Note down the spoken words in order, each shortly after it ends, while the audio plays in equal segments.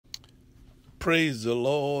Praise the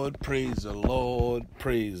Lord, praise the Lord,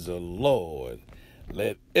 praise the Lord.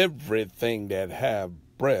 Let everything that have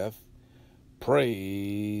breath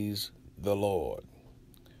praise the Lord.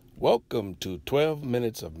 Welcome to 12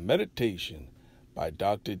 Minutes of Meditation by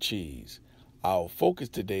Dr. Cheese. Our focus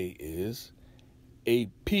today is a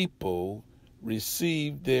people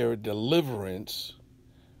receive their deliverance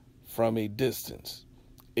from a distance.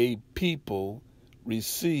 A people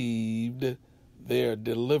received their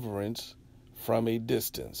deliverance from a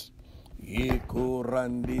distance.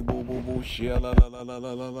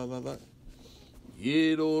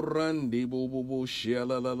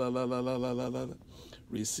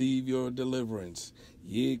 Receive your deliverance.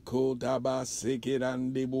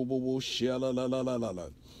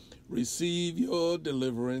 Receive your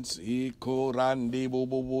deliverance.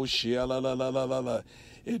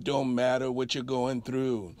 It don't matter what you're going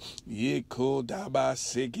through.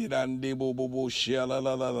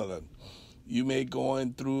 You may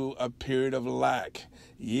going through a period of lack.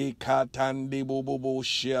 A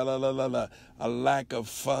lack of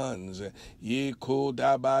funds. It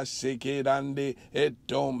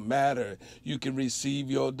don't matter. You can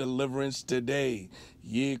receive your deliverance today.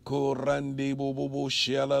 You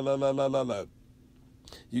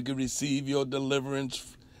can receive your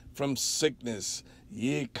deliverance from sickness.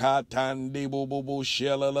 You can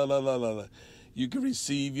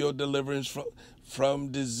receive your deliverance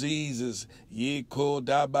from diseases.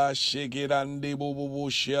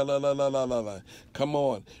 Come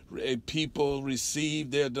on. People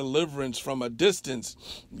receive their deliverance from a distance.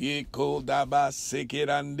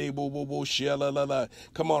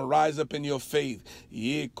 Come on, rise up in your faith.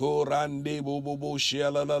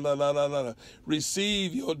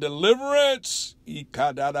 Receive your deliverance. You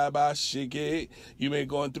may be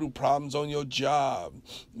going through problems on your job.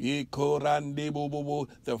 The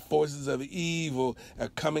forces of evil are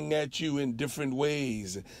coming at you in different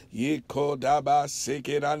ways.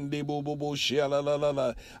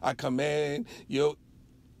 I command your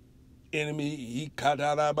enemy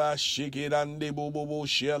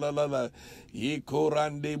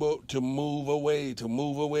to move away.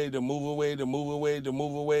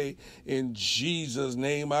 In Jesus'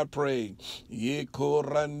 name I pray.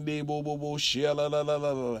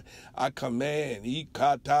 I command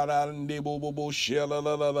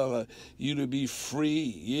you to be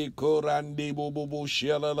free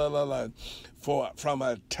from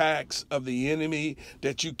attacks of the enemy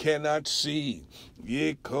that you cannot see.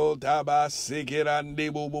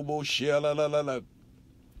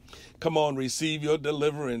 Come on, receive your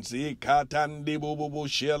deliverance.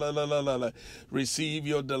 Receive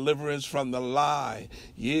your deliverance from the lie.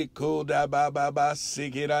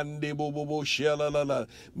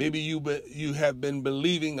 Maybe you have been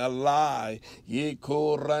believing a lie.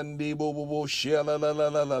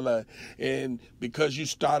 And because you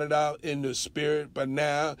started out in the spirit, but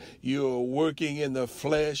now you're working in the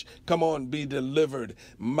flesh. Come on, be delivered.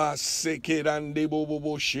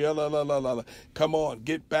 Come on,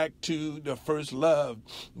 get back to the first love.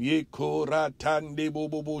 You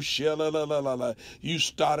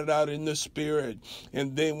started out in the spirit,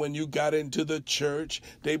 and then when you got into the church,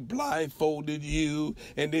 they blindfolded you,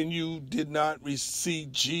 and then you did not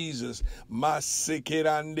receive Jesus.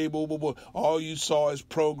 All you saw is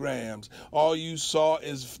programs. All you saw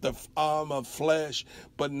is the arm of flesh,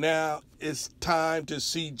 but now it's time to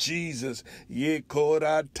see Jesus.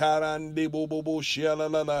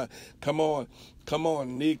 Come on.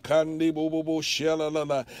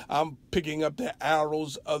 I'm picking up the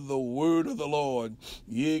arrows of the word of the Lord.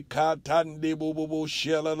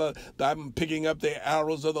 I'm picking up the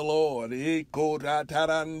arrows of the Lord. And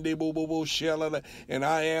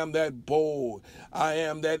I am that bow. I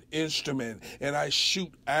am that instrument. And I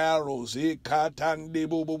shoot arrows. And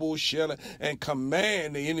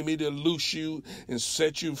command the enemy to loose you and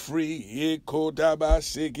set you free.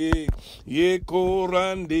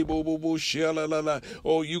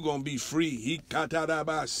 Oh, you're going to be free.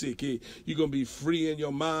 You're going to be free in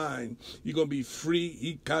your mind. You're going to be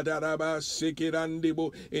free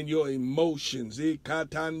in your emotions. I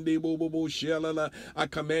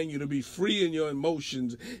command you to be free in your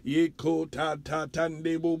emotions.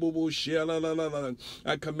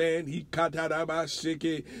 I command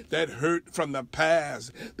that hurt from the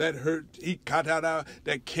past, that hurt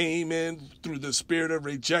that came in through the spirit of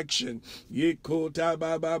rejection.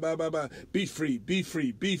 Be free, be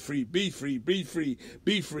free, be free, be free, be free,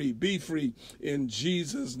 be free, be free. In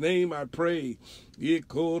Jesus' name I pray.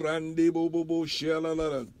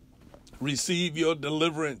 Receive your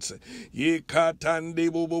deliverance.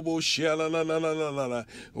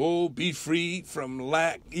 Oh, be free from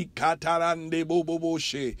lack. You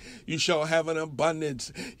shall have an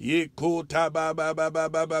abundance.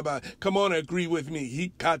 Come on, agree with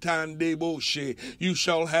me. You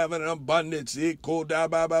shall have an abundance. You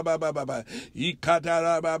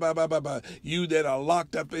that are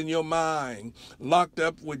locked up in your mind, locked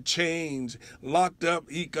up with chains, locked up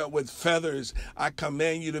with feathers, I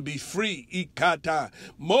command you to be free. Ikata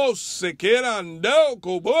mosekerando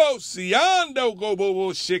kobo siando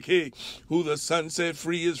kobo shiki. Who the Son set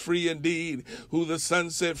free is free indeed. Who the Son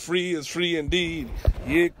set free is free indeed.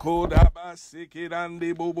 Yekodaba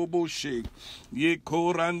sekerande bobo boshi.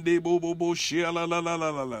 Yekorande bobo boshi la la la la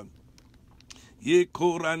la la.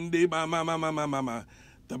 Yekorande mama mama mama.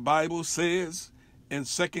 The Bible says in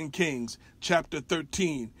 2 Kings chapter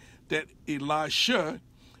 13 that Elisha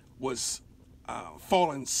was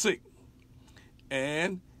fallen sick.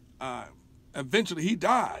 And eventually he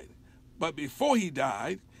died. But before he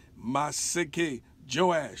died, Maseke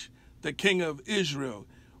Joash, the king of Israel,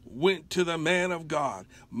 went to the man of God.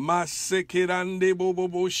 Maseke rande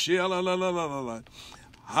bobo shela la la la la la.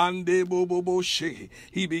 Hande bobo she.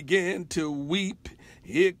 He began to weep.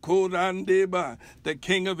 The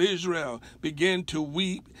king of Israel began to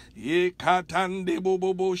weep.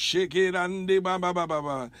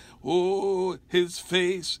 Oh, his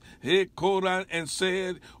face, and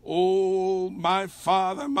said, oh, my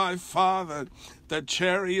father, the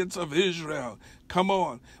chariots of Israel. Come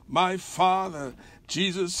on, my father.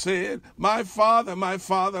 Jesus said, my father,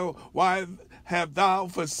 why have thou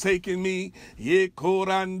forsaken me?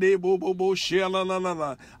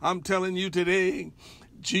 I'm telling you today,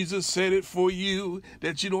 Jesus said it for you,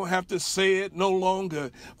 that you don't have to say it no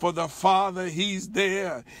longer. For the Father, He's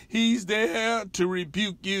there. He's there to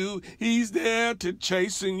rebuke you. He's there to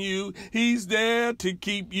chasten you. He's there to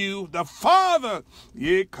keep you. The Father,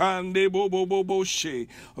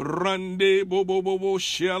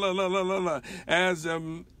 as a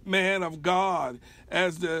man of God,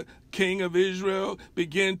 as the king of Israel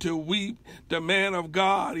began to weep, the man of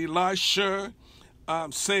God, Elisha,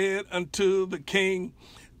 said unto the king,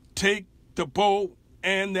 take the bow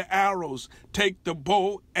and the arrows. Take the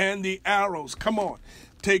bow and the arrows. Come on.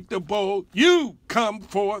 Take the bow. You come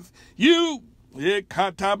forth. You are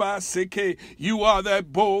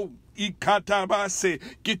that bow.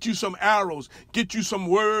 Get you some arrows. Get you some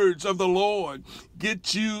words of the Lord.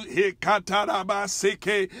 Get you, get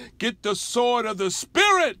the sword of the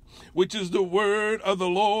Spirit, which is the word of the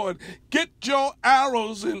Lord. Get your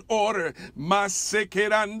arrows in order. Let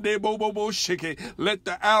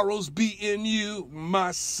the arrows be in you.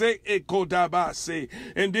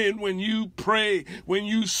 And then when you pray, when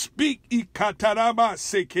you speak,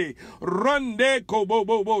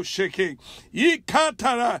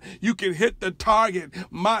 you can hit the target.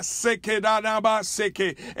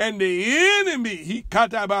 And the enemy,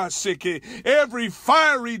 every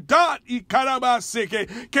fiery dot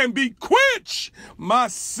can be quenched.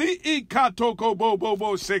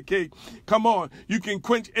 Come on, you can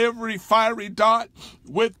quench every fiery dot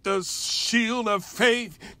with the shield of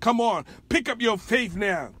faith. Come on, pick up your faith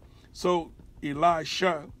now. So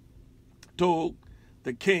Elisha told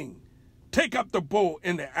the king, take up the bow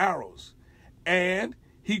and the arrows. And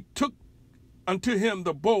he took unto him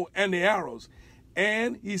the bow and the arrows.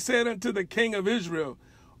 And he said unto the king of Israel,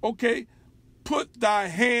 okay, put thy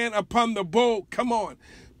hand upon the bow. Come on,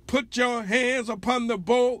 put your hands upon the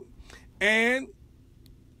bow. And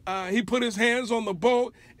he put his hands on the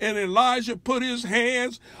bow, and Elijah put his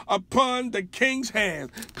hands upon the king's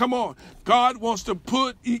hands. Come on, God wants to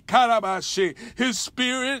put his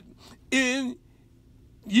spirit in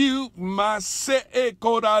you.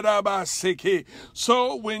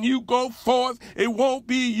 So when you go forth, it won't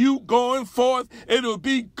be you going forth, it'll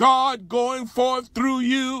be God going forth through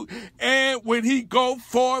you. And when he go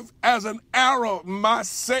forth as an arrow,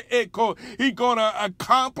 he gonna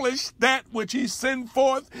accomplish that which he sent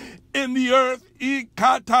forth in the earth.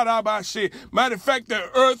 Matter of fact, the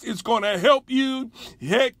earth is going to help you.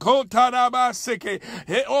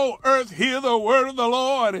 Oh, earth, hear the word of the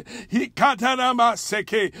Lord.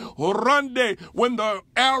 When the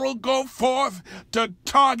arrow go forth to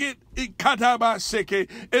target,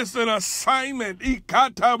 it's an assignment, and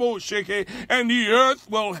the earth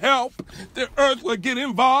will help. The earth will get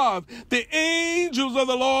involved. The angels of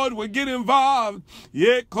the Lord will get involved.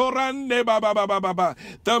 The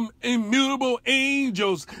immutable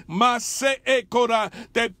angels,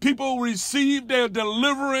 that people receive their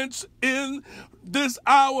deliverance in at this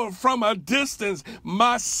hour from a distance.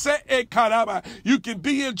 You can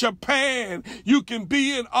be in Japan. You can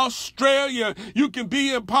be in Australia. You can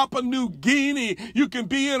be in Papua New Guinea. You can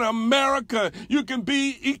be in America. You can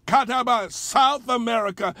be South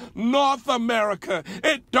America, North America.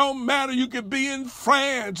 It don't matter. You can be in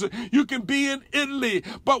France. You can be in Italy.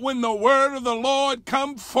 But when the word of the Lord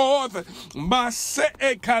come forth,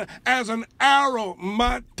 as an arrow,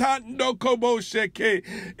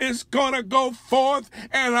 it's going to go forth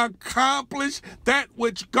and accomplish that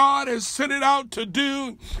which God has sent it out to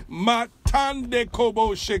do.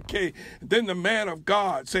 Then the man of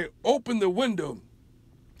God say, open the window.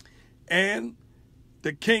 And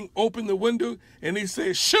the king opened the window and he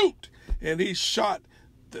said, shoot. And he shot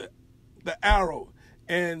the arrow.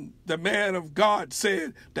 And the man of God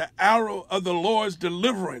said, the arrow of the Lord's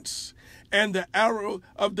deliverance and the arrow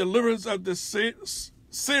of deliverance of the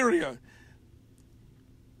Syria.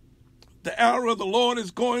 The arrow of the Lord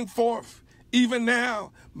is going forth even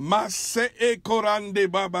now. The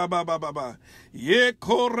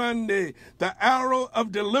arrow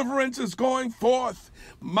of deliverance is going forth.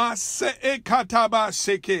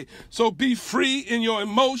 So be free in your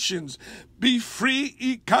emotions. Be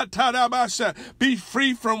free, be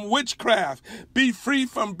free from witchcraft. Be free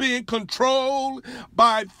from being controlled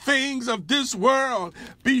by things of this world.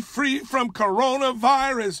 Be free from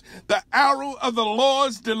coronavirus. The arrow of the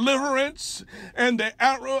Lord's deliverance and the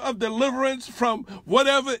arrow of deliverance from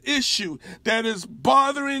whatever issue that is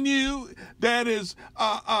bothering you, that is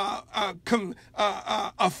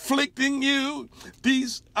afflicting you.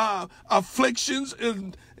 These afflictions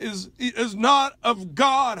is not of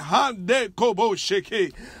God. Hande kobo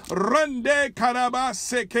sheke. Rande karaba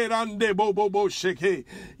seke rande bobo sheke.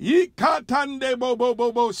 Yikatande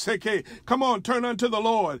bobo seke. Come on, turn unto the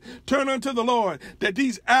Lord. Turn unto the Lord that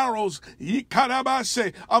these arrows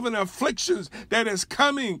yikarabase of an afflictions that is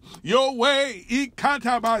coming your way.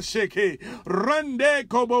 Yikatabasheke. Rande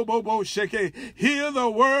kobo sheke. Hear the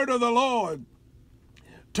word of the Lord.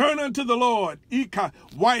 Turn unto the Lord.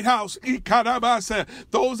 White House.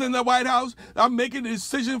 Those in the White House are making a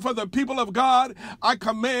decision for the people of God. I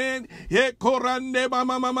command you turn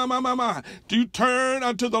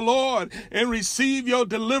unto the Lord and receive your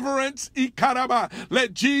deliverance.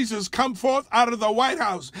 Let Jesus come forth out of the White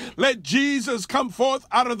House. Let Jesus come forth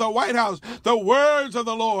out of the White House. The words of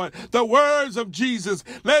the Lord, the words of Jesus,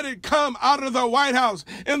 let it come out of the White House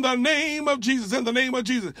in the name of Jesus. In the name of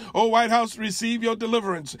Jesus. Oh, White House, receive your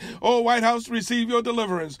deliverance. Oh, White House, receive your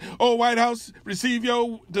deliverance. Oh, White House, receive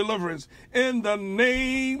your deliverance. In the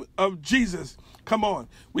name of Jesus. Come on.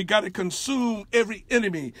 We got to consume every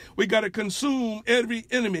enemy. We got to consume every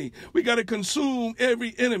enemy. We got to consume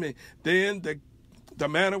every enemy. Then the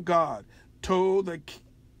man of God told the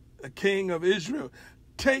king of Israel,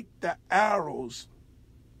 take the arrows.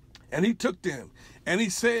 And he took them. And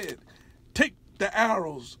he said, take the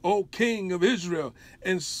arrows, O king of Israel,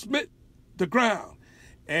 and smite the ground.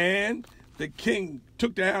 And the king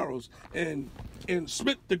took the arrows and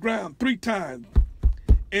smit the ground 3 times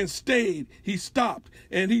and stayed. He stopped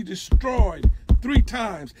and he destroyed 3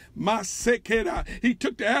 times. He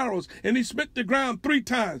took the arrows and he smit the ground 3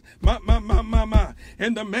 times.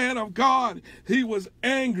 And the man of God, he was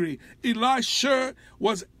angry. Elisha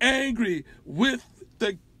was angry with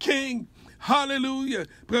the king. Hallelujah.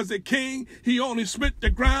 Because the king, he only smit the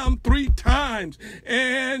ground 3 times.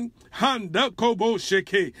 And handa kobo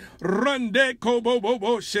sheke. Rande kobo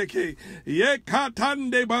bobo sheke.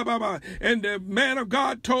 Yekatande bababa. And the man of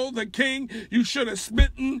God told the king, you should have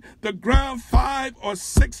smitten the ground 5 or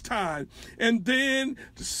 6 times. And then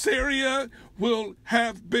Syria will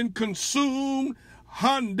have been consumed.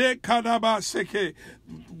 Hande kadaba sheke.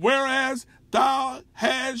 Whereas thou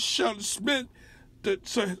shalt smit the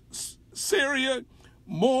Syria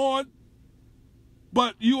more,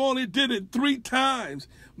 but you only did it 3 times.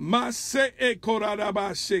 But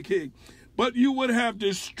you would have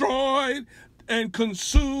destroyed and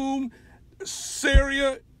consumed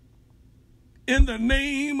Syria in the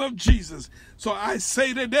name of Jesus. So I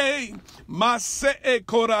say today,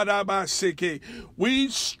 we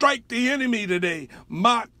strike the enemy today.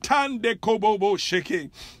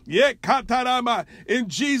 In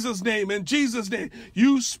Jesus' name, in Jesus' name,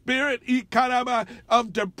 you spirit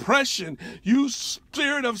of depression, you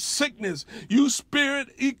spirit of sickness, you spirit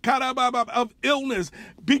of illness,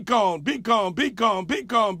 be gone, be gone, be gone, be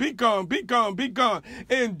gone, be gone, be gone, be gone.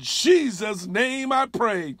 In Jesus' name I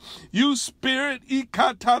pray. You spirit spirit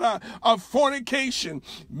of fornication,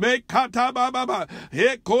 be gone,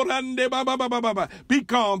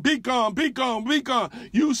 be gone, be gone, be gone.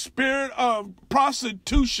 You spirit of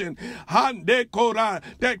prostitution,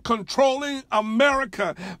 that controlling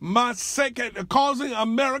America, causing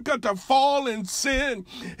America to fall in sin.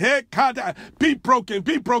 Be broken,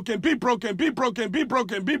 be broken, be broken, be broken, be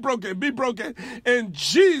broken, be broken, be broken. In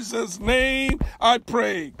Jesus' name I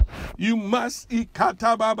pray. You must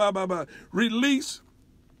release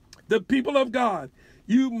the people of God.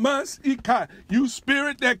 You must, you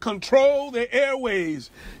spirit that control the airways,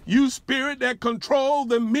 you spirit that control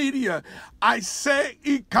the media. I say,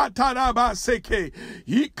 be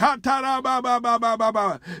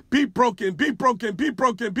broken, be broken, be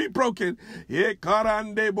broken, be broken.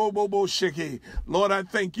 Lord, I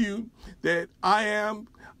thank you that I am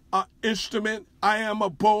an instrument, I am a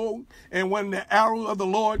bow, and when the arrow of the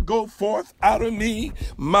Lord go forth out of me,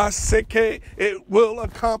 it will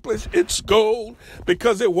accomplish its goal,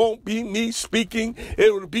 because it won't be me speaking,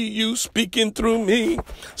 it will be you speaking through me.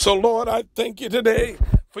 So Lord, I thank you today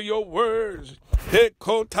for your words.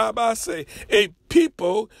 A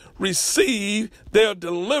people receive their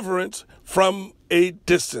deliverance from a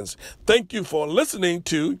distance. Thank you for listening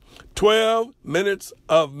to 12 Minutes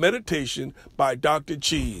of Meditation by Dr.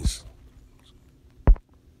 Cheese.